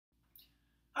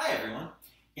Hi everyone.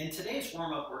 In today's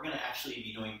warm-up, we're going to actually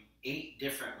be doing 8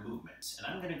 different movements, and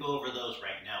I'm going to go over those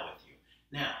right now with you.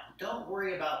 Now, don't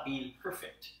worry about being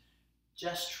perfect.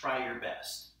 Just try your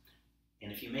best.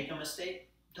 And if you make a mistake,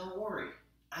 don't worry.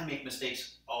 I make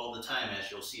mistakes all the time,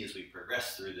 as you'll see as we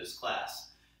progress through this class.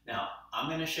 Now, I'm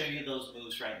going to show you those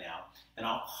moves right now, and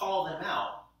I'll call them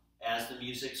out as the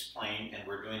music's playing and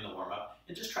we're doing the warm-up,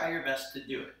 and just try your best to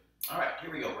do it. All right, here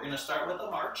we go. We're going to start with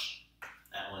a march.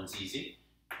 That one's easy.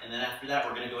 And then after that,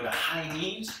 we're going to go to high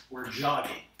knees. We're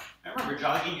jogging. Now remember,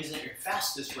 jogging isn't your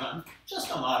fastest run, just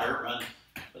a moderate run.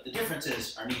 But the difference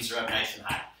is our knees are up nice and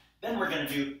high. Then we're going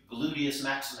to do gluteus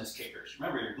maximus kickers.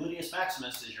 Remember, your gluteus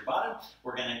maximus is your bottom.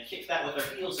 We're going to kick that with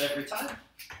our heels every time.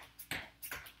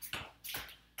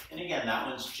 And again, that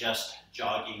one's just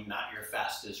jogging, not your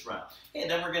fastest run. Okay,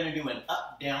 then we're going to do an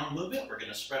up-down movement. We're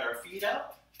going to spread our feet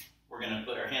out. We're going to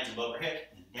put our hands above our head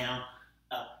and down,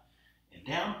 up, and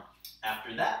down.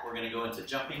 After that, we're going to go into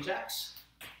jumping jacks.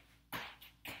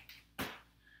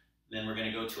 Then we're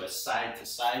going to go to a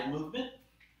side-to-side movement.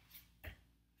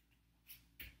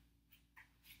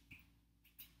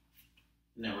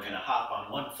 And then we're going to hop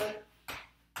on one foot,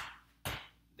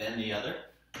 then the other.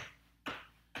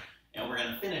 And we're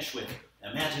going to finish with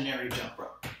imaginary jump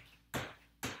rope.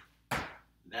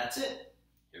 That's it.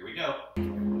 Here we go.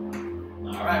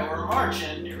 All right, we're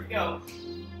marching. Here we go.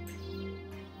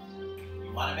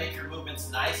 You want to make your movements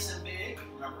nice and big.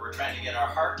 Remember, we're trying to get our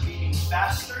heart beating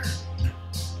faster.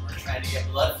 We're trying to get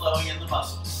blood flowing in the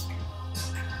muscles.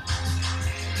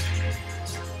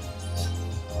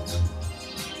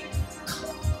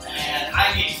 And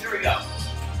high knees, here we go.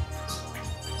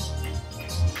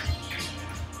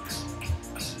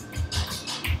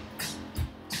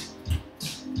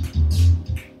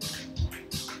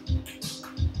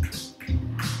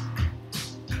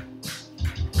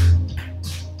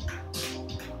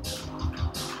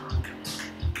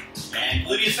 And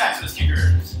gluteus maximus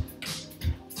kickers.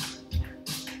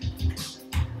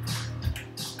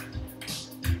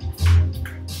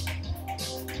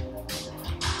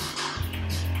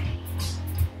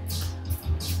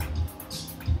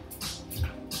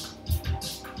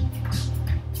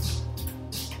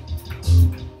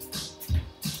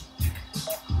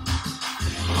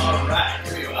 All right,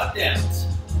 here we go, up downs.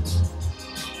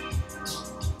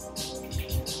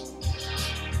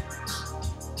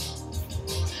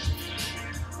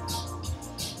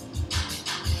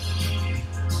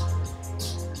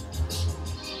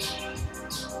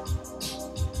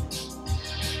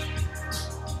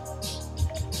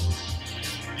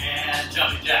 And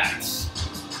jumping jacks.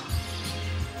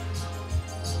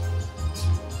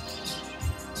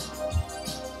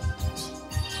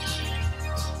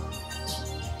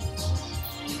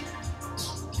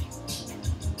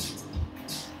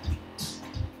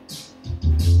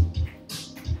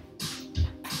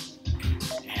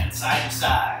 And side to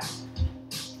side.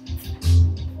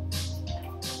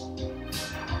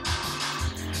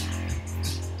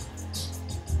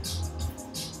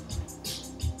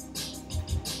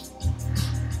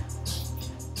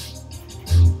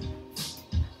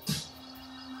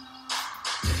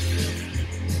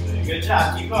 Good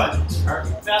job, keep going.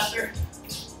 Heart faster.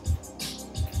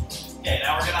 Okay,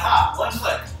 now we're gonna hop, one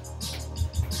foot.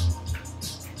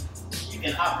 You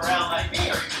can hop around like me,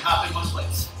 or you can hop in one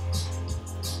place.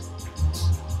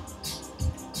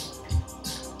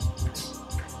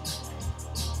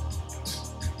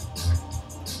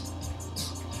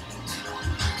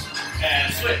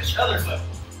 And switch, other foot.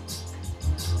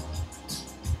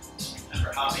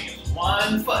 Remember, hopping is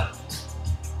one foot.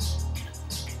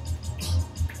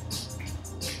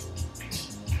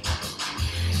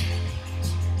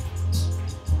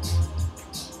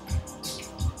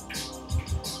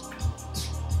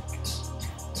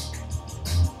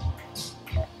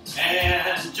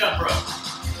 And jump rope.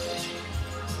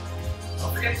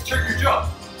 Don't forget to turn your jump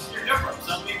rope.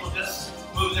 Some people just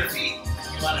move their feet.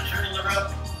 You want to turn the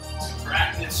rope,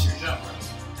 practice your jump rope.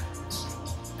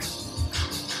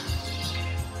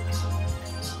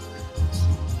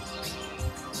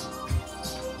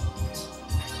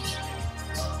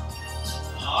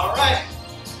 All right,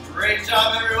 great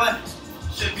job everyone.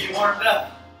 Should be warmed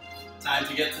up. Time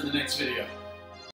to get to the next video.